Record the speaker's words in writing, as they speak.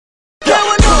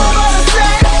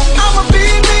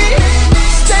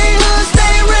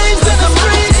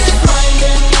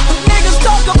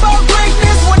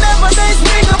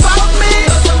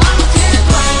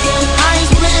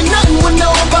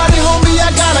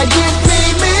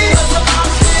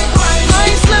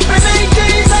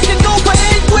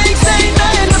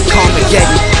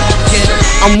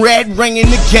red ring in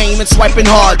the game and swiping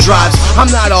hard drives. I'm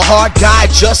not a hard guy,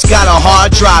 just got a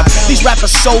hard drive. These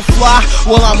rappers so fly,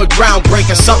 well I'm a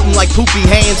groundbreaker. Something like poopy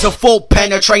hands, a full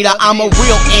penetrator. I'm a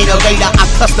real innovator, I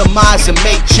customize and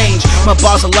make change. My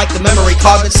bars are like the memory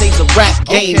card that saves the rap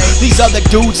game. These other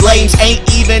dudes lames ain't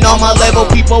even on my level.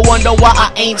 People wonder why I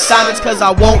ain't silenced, cause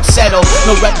I won't settle.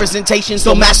 No representation,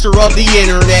 so master of the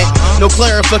internet. No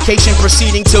clarification,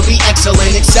 proceeding to be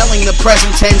excellent. Excelling the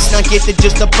present tense, not gifted,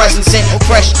 just the present scent.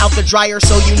 Fresh out the dryer,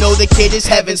 so you know the kid is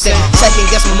heaven sent. Second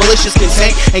guess my malicious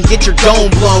consent and get your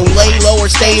dome blown. Lay low or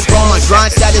stay from my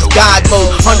grind status God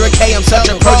mode. 100K, I'm such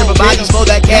a pro, but bodies flow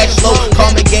that cash flow.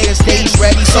 KarmaGEDDON stays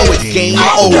ready, so it's game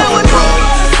over,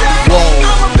 bro.